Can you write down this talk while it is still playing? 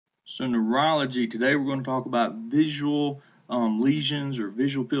So neurology, today we're going to talk about visual lesions or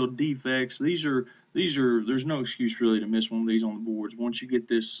visual field defects. There's no excuse really to miss one of these on the boards. Once you get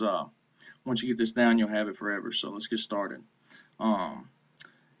this down, you'll have it forever. So let's get started.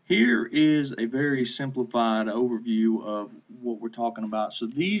 Here is a very simplified overview of what we're talking about. So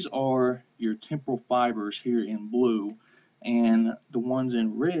these are your temporal fibers here in blue, and the ones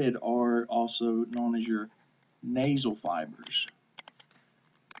in red are also known as your nasal fibers.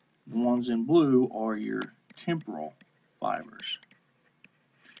 The ones in blue are your temporal fibers.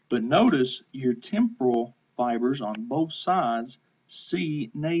 But notice your temporal fibers on both sides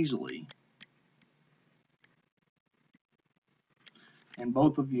see nasally. And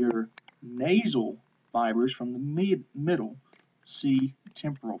both of your nasal fibers from the middle see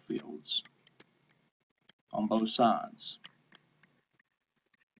temporal fields on both sides.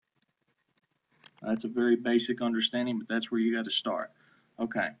 That's a very basic understanding, but that's where you got to start.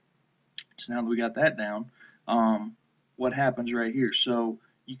 Okay. So now that we got that down, what happens right here? So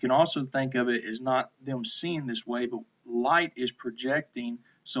you can also think of it as not them seeing this way, but light is projecting.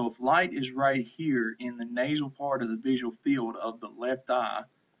 So if light is right here in the nasal part of the visual field of the left eye,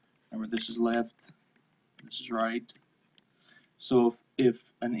 remember this is left, this is right. So if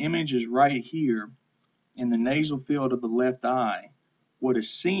an image is right here in the nasal field of the left eye, what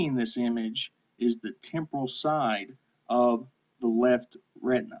is seeing this image is the temporal side of the left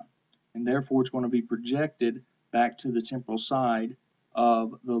retina. And therefore it's going to be projected back to the temporal side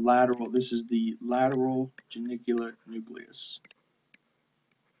of the lateral. This is the lateral geniculate nucleus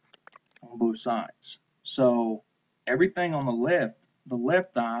on both sides. So everything on the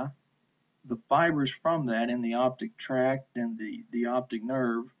left eye, the fibers from that in the optic tract and the optic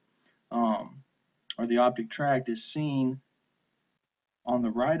nerve, or the optic tract, is seen on the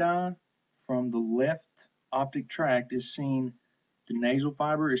right eye. From the left optic tract is seen, the nasal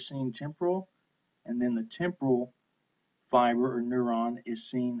fiber is seen temporal, and then the temporal fiber or neuron is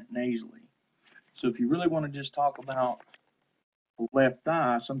seen nasally. So if you really want to just talk about the left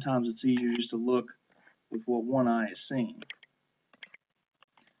eye, sometimes it's easier just to look with what one eye is seeing.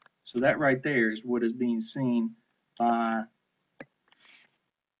 So that right there is what is being seen by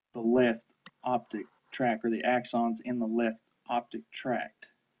the left optic tract, or the axons in the left optic tract.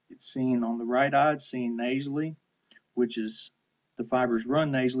 It's seen on the right eye, it's seen nasally, which is the fibers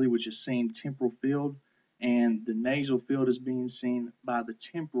run nasally, which is seen temporal field, and the nasal field is being seen by the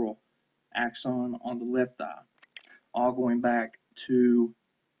temporal axon on the left eye, all going back to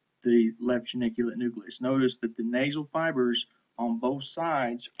the left geniculate nucleus. Notice that the nasal fibers on both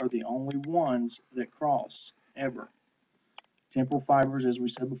sides are the only ones that cross ever. Temporal fibers, as we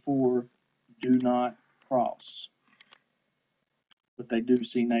said before, do not cross, but they do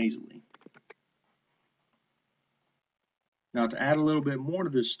see nasally. Now, to add a little bit more to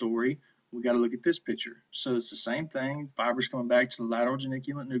this story, we got to look at this picture. So it's the same thing, fibers coming back to the lateral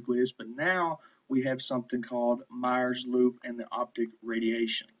geniculate nucleus, but now we have something called Meyer's loop and the optic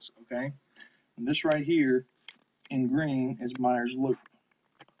radiations, okay? And this right here in green is Meyer's loop.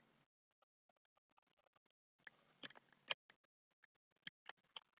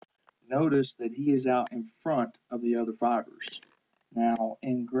 Notice that he is out in front of the other fibers. Now,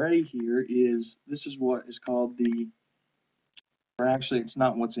 in gray here this is what is called or actually it's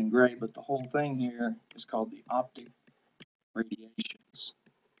not what's in gray, but the whole thing here is called the optic radiations.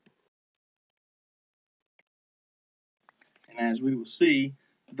 And as we will see,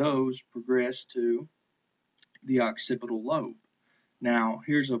 those progress to the occipital lobe. Now,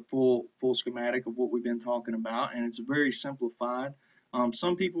 here's a full schematic of what we've been talking about, and it's very simplified.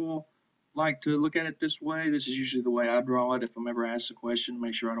 Some people like to look at it this way. This is usually the way I draw it if I'm ever asked a question,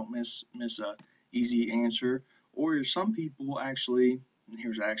 make sure I don't miss a easy answer. Or some people actually, and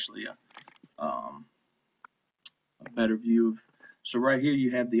here's actually a better view of, so right here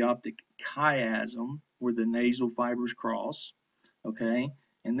you have the optic chiasm where the nasal fibers cross, okay?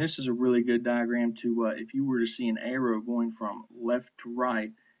 And this is a really good diagram to, if you were to see an arrow going from left to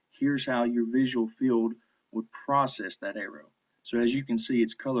right, here's how your visual field would process that arrow. So as you can see,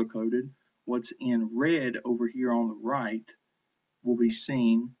 it's color-coded. What's in red over here on the right will be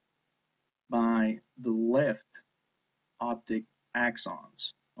seen by the left optic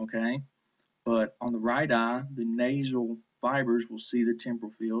axons, okay? But on the right eye, the nasal fibers will see the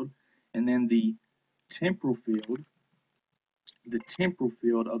temporal field, and then the temporal field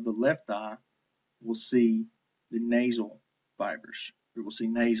of the left eye will see the nasal fibers. It will see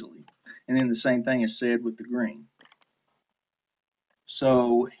nasally. And then the same thing is said with the green.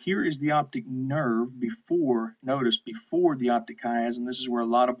 So here is the optic nerve before the optic chiasm. This is where a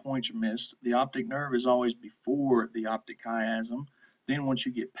lot of points are missed. The optic nerve is always before the optic chiasm. Then once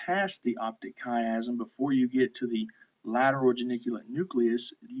you get past the optic chiasm, before you get to the lateral geniculate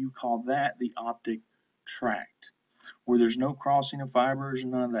nucleus, you call that the optic tract, where there's no crossing of fibers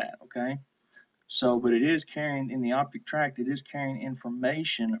and none of that, okay? So, but it is carrying, in the optic tract, it is carrying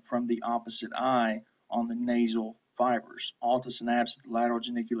information from the opposite eye on the nasal fibers, all to synapse at the lateral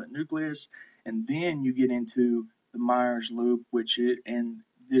geniculate nucleus, and then you get into the Meyer's loop, and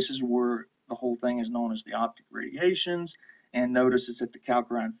this is where the whole thing is known as the optic radiations. And notice it's at the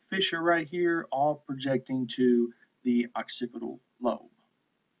calcarine fissure right here, all projecting to the occipital lobe.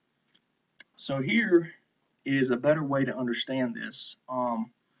 So here is a better way to understand this.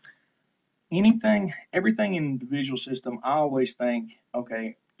 Everything in the visual system, I always think,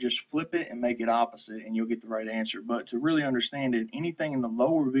 okay, just flip it and make it opposite and you'll get the right answer. But to really understand it, anything in the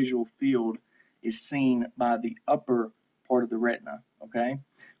lower visual field is seen by the upper part of the retina, okay,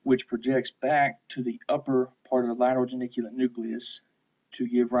 which projects back to the upper part of the lateral geniculate nucleus to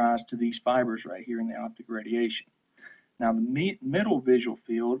give rise to these fibers right here in the optic radiation. Now the middle visual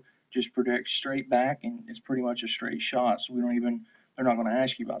field just projects straight back, and it's pretty much a straight shot, so they're not going to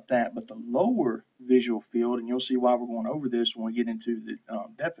ask you about that. But the lower visual field, and you'll see why we're going over this when we get into the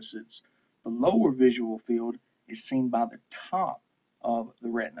deficits, the lower visual field is seen by the top of the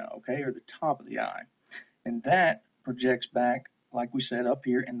retina, okay, or the top of the eye. And that projects back, like we said, up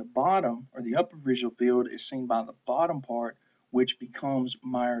here, and the bottom, or the upper visual field, is seen by the bottom part, which becomes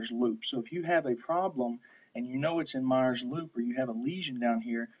Meyer's loop. So if you have a problem and you know it's in Meyer's loop, or you have a lesion down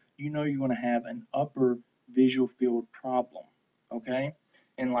here, you know you're going to have an upper visual field problem, okay?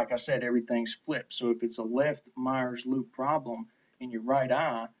 And like I said, everything's flipped. So if it's a left Meyer's loop problem in your right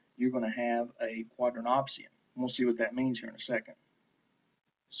eye, you're going to have a quadranopsian. We'll see what that means here in a second.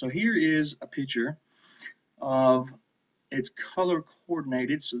 So here is a picture of, it's color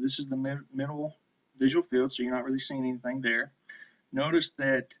coordinated. So this is the middle visual field, so you're not really seeing anything there. Notice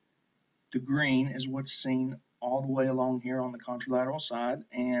that the green is what's seen all the way along here on the contralateral side,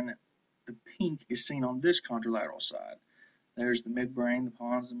 and the pink is seen on this contralateral side. There's the midbrain, the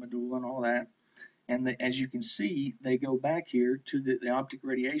pons, the medulla, and all that. And as you can see, they go back here to the optic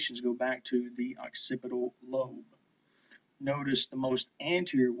radiations go back to the occipital lobe. Notice the most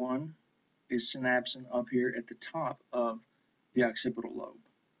anterior one is synapsing up here at the top of the occipital lobe,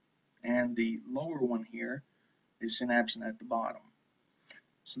 and the lower one here is synapsing at the bottom.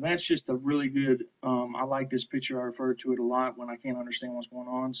 So that's just a really good, I like this picture. I refer to it a lot when I can't understand what's going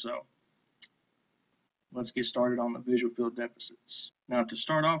on. So let's get started on the visual field deficits. Now, to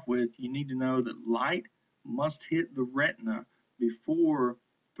start off with, you need to know that light must hit the retina before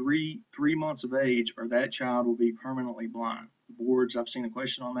three months of age, or that child will be permanently blind. The boards, I've seen a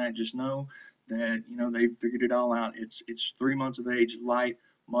question on that. Just know that, you know, they've figured it all out. It's 3 months of age. Light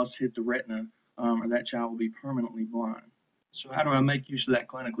must hit the retina, or that child will be permanently blind. So how do I make use of that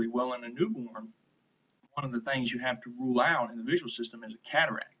clinically? Well, in a newborn, one of the things you have to rule out in the visual system is a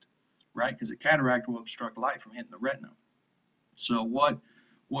cataract, right? Because a cataract will obstruct light from hitting the retina. So what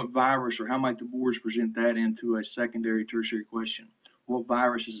virus, or how might the boards present that into a secondary, tertiary question? What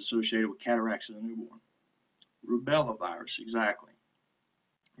virus is associated with cataracts in a newborn? Rubella virus, exactly.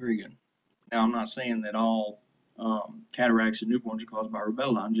 Very good. Now, I'm not saying that all cataracts in newborns are caused by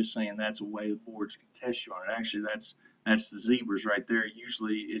rubella. I'm just saying that's a way the boards can test you on it. Actually, that's the zebras right there.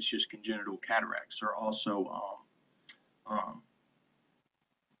 Usually, it's just congenital cataracts. Or also,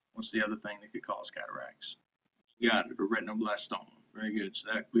 what's the other thing that could cause cataracts? You got it, a retinoblastoma. Very good. So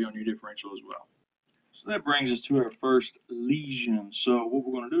that could be on your differential as well. So that brings us to our first lesion. So what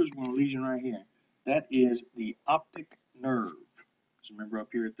we're going to do is we're going to lesion right here. That is the optic nerve. So remember up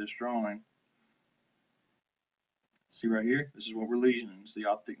here at this drawing, see right here, this is what we're lesioning. It's the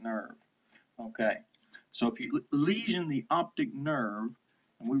optic nerve. Okay. So if you lesion the optic nerve,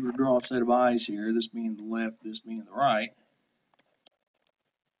 and we would draw a set of eyes here, this being the left, this being the right.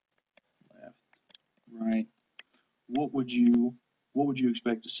 Left, right. What would you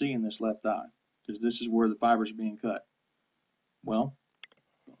expect to see in this left eye? Because this is where the fibers are being cut. Well,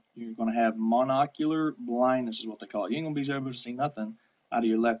 you're going to have monocular blindness is what they call it. You ain't going to be able to see nothing out of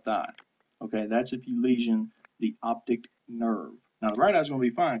your left eye. Okay, that's if you lesion the optic nerve. Now, the right eye is going to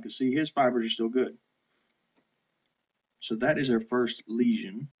be fine because, see, his fibers are still good. So that is our first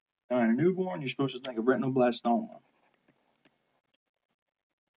lesion. Now, in a newborn, you're supposed to think of retinoblastoma.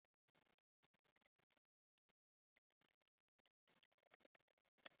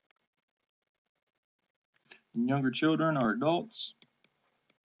 In younger children or adults,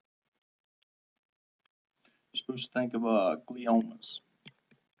 you're supposed to think of gliomas.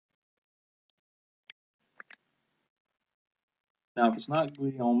 Now, if it's not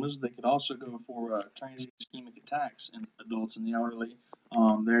gliomas, they could also go for transient ischemic attacks in adults and the elderly.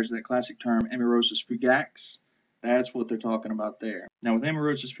 There's that classic term, amaurosis fugax. That's what they're talking about there. Now, with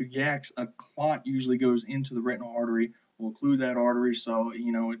amaurosis fugax, a clot usually goes into the retinal artery, will occlude that artery, so,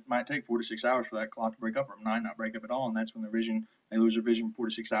 it might take 4 to 6 hours for that clot to break up, or it might not break up at all, and that's when they lose their vision for 4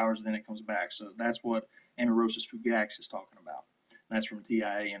 to 6 hours, and then it comes back. So that's what amaurosis fugax is talking about. And that's from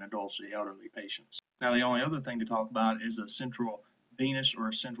TIA in adults or elderly patients. Now, the only other thing to talk about is a central venous or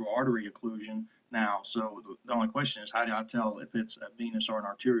a central artery occlusion. Now, so the only question is, how do I tell if it's a venous or an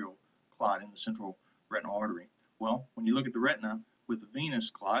arterial clot in the central retinal artery? Well, when you look at the retina with a venous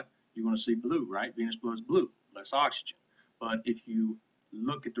clot, you're going to see blue, right? Venous blood is blue, less oxygen. But if you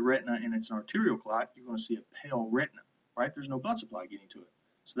look at the retina and it's an arterial clot, you're going to see a pale retina, right? There's no blood supply getting to it.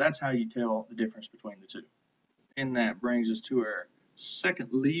 So that's how you tell the difference between the two. And that brings us to our second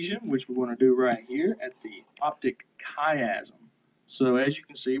lesion, which we're going to do right here at the optic chiasm. So as you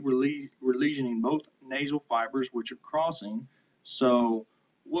can see, we're lesioning both nasal fibers, which are crossing. So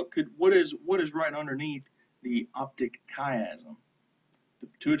what is right underneath the optic chiasm? The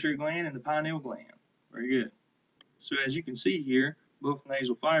pituitary gland and the pineal gland. Very good. So as you can see here, both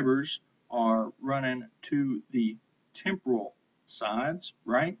nasal fibers are running to the temporal sides,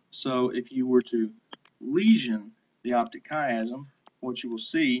 right? So if you were to lesion the optic chiasm, what you will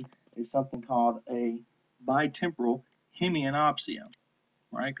see is something called a bitemporal hemianopsia,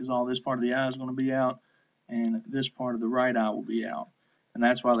 right? Because all this part of the eye is going to be out, and this part of the right eye will be out. And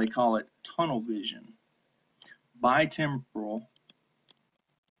that's why they call it tunnel vision. Bitemporal,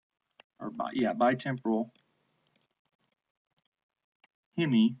 bitemporal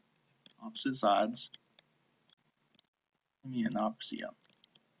hemi, opposite sides, hemianopsia.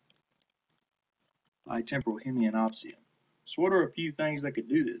 Bitemporal hemianopsia. So what are a few things that could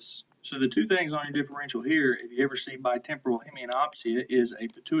do this? So the two things on your differential here, if you ever see bitemporal hemianopsia, is a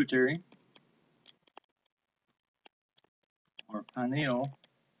pituitary or pineal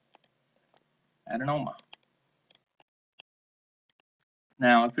adenoma.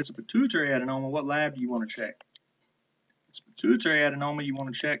 Now, if it's a pituitary adenoma, what lab do you want to check? If it's pituitary adenoma, you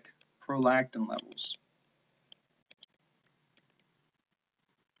want to check prolactin levels.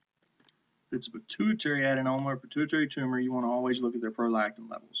 If it's a pituitary adenoma or pituitary tumor, you want to always look at their prolactin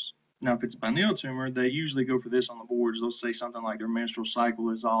levels. Now, if it's a pineal tumor, they usually go for this on the boards. They'll say something like their menstrual cycle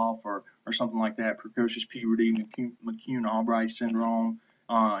is off or something like that, precocious puberty, McCune-Albright syndrome,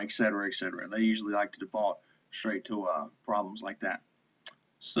 et cetera, et cetera. They usually like to default straight to problems like that.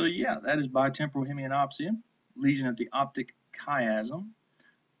 So, yeah, that is bitemporal hemianopsia, lesion at the optic chiasm.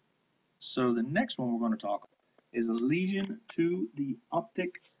 So the next one we're going to talk about is a lesion to the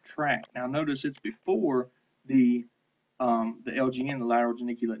optic tract. Now notice it's before the LGN, the lateral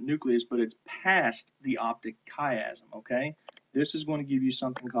geniculate nucleus, but it's past the optic chiasm, okay? This is going to give you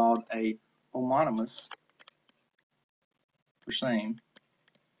something called a homonymous, for same,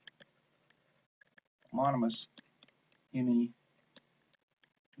 homonymous hemianopsia,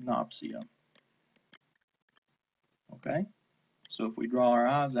 okay? So if we draw our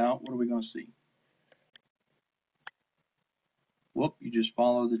eyes out, what are we going to see? Whoop, you just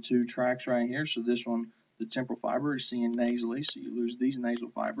follow the two tracks right here. So this one, the temporal fiber is seen nasally, so you lose these nasal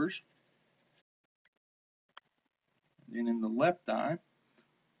fibers. Then in the left eye,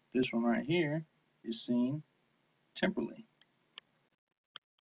 this one right here is seen temporally.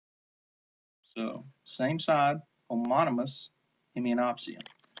 So same side, homonymous hemianopsia.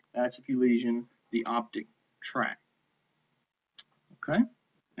 That's if you lesion the optic tract. Okay?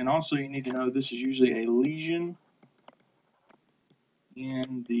 And also you need to know this is usually a lesion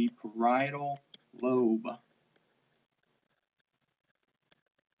in the parietal lobe.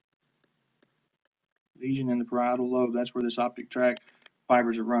 Lesion in the parietal lobe, that's where this optic tract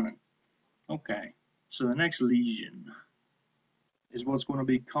fibers are running. Okay, so the next lesion is what's going to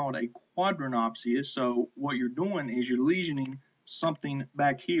be called a quadranopsia. So what you're doing is you're lesioning something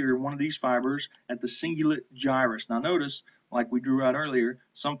back here, one of these fibers, at the cingulate gyrus. Now notice, like we drew out earlier,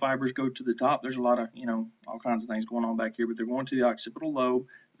 some fibers go to the top. There's a lot of, all kinds of things going on back here, but they're going to the occipital lobe,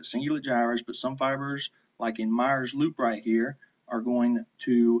 the cingulate gyrus, but some fibers, like in Meyer's loop right here, are going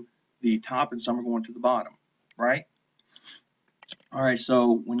to the top and some are going to the bottom, right? All right,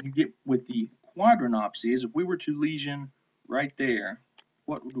 so when you get with the quadranopsias, if we were to lesion right there,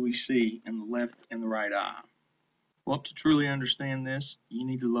 what do we see in the left and the right eye? Well, to truly understand this, you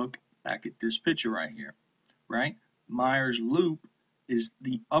need to look back at this picture right here, right? Meyer's loop is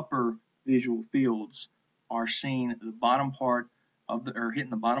the upper visual fields are seeing the bottom part of hitting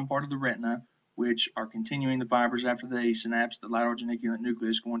the bottom part of the retina, which are continuing the fibers after they synapse the lateral geniculate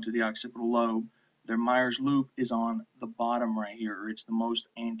nucleus going to the occipital lobe. their Myers loop is on the bottom right here, or it's the most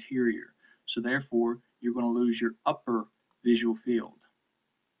anterior. So therefore, you're going to lose your upper visual field.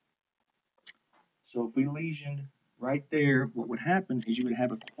 So if we lesioned right there, what would happen is you would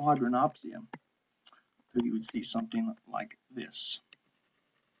have a quadranopsia. So you would see something like this.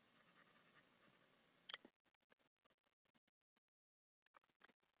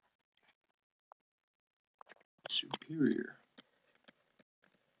 Superior.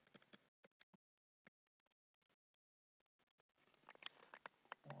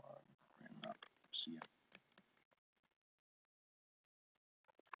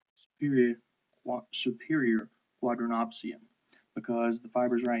 Superior quadranopsia, because the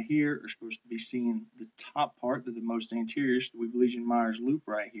fibers right here are supposed to be seeing the top part, the most anterior, so we've lesioned Myers loop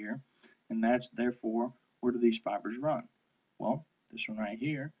right here, and that's therefore where do these fibers run? Well, this one right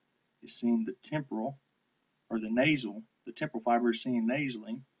here is seeing the temporal or the nasal. The temporal fiber is seen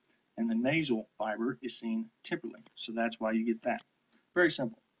nasally, and the nasal fiber is seen temporally. So that's why you get that. Very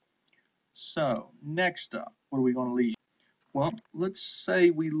simple. So next up, what are we going to lesion? Well, let's say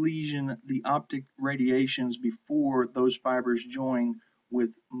we lesion the optic radiations before those fibers join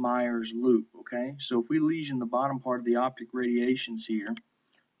with Myers loop, okay? So if we lesion the bottom part of the optic radiations here,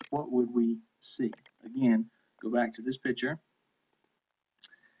 what would we see? Again, go back to this picture.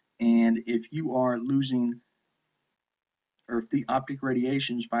 And if you are losing, or if the optic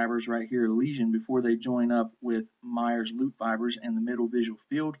radiations fibers right here are lesioned before they join up with Myers loop fibers and the middle visual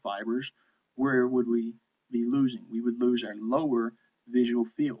field fibers, where would we be losing? We would lose our lower visual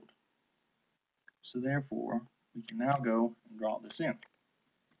field. So therefore, we can now go and draw this in.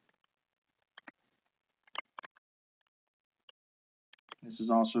 This is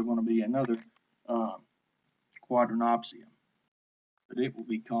also going to be another quadranopsia, but it will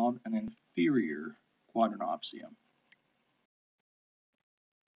be called an inferior quadranopsia.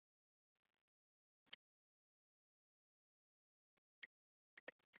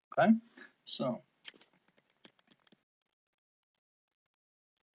 Okay, so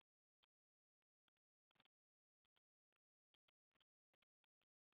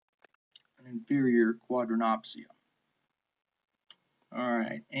an inferior quadranopsia. All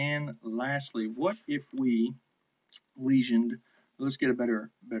right, and lastly, what if we lesioned? Let's get a better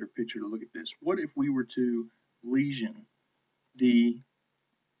picture to look at this. What if we were to lesion the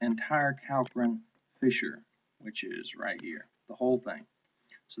entire calcarine fissure, which is right here, the whole thing?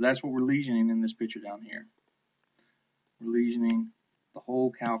 So that's what we're lesioning in this picture down here. We're lesioning the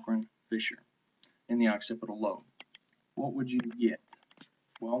whole calcarine fissure in the occipital lobe. What would you get?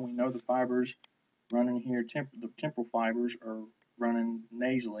 Well, we know the fibers running here, the temporal fibers are running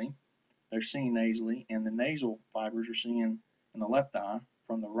nasally. They're seen nasally, and the nasal fibers are seen in the left eye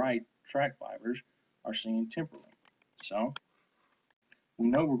from the right tract fibers are seen temporally. So we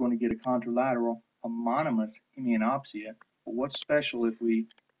know we're going to get a contralateral homonymous hemianopsia, but what's special if we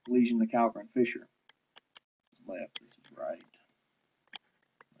lesion the calcarine fissure? This is left, this is right.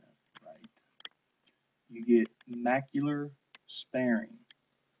 Left, right. You get macular sparing.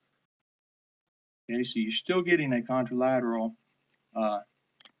 Okay, so you're still getting a contralateral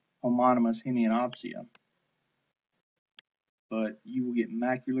homonymous hemianopsia, but you will get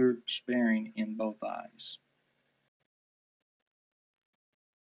macular sparing in both eyes.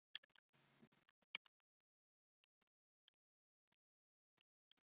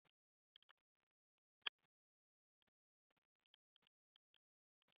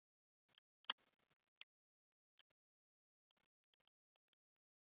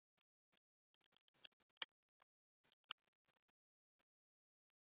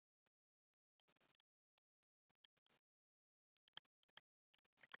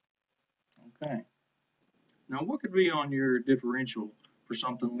 Okay. Now, what could be on your differential for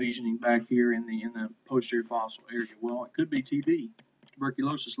something lesioning back here in the posterior fossa area? Well, it could be TB.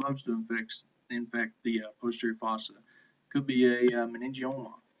 Tuberculosis loves to infect the posterior fossa. It could be a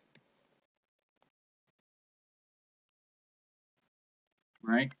meningioma,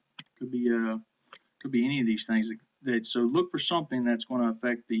 right? Could be any of these things. So look for something that's going to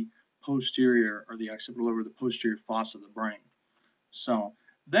affect the posterior or the occipital lobe or the posterior fossa of the brain. So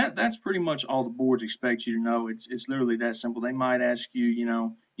that's pretty much all the boards expect you to know. It's literally that simple. They might ask you, you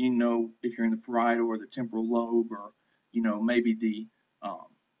know, if you're in the parietal or the temporal lobe, or maybe the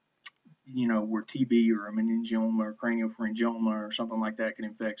where TB or a meningioma or craniopharyngioma or something like that can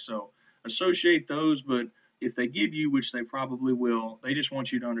infect. So associate those, but if they give you, which they probably will, they just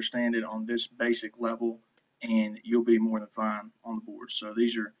want you to understand it on this basic level, and you'll be more than fine on the board. So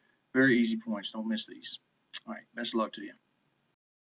these are very easy points. Don't miss these. All right, best of luck to you.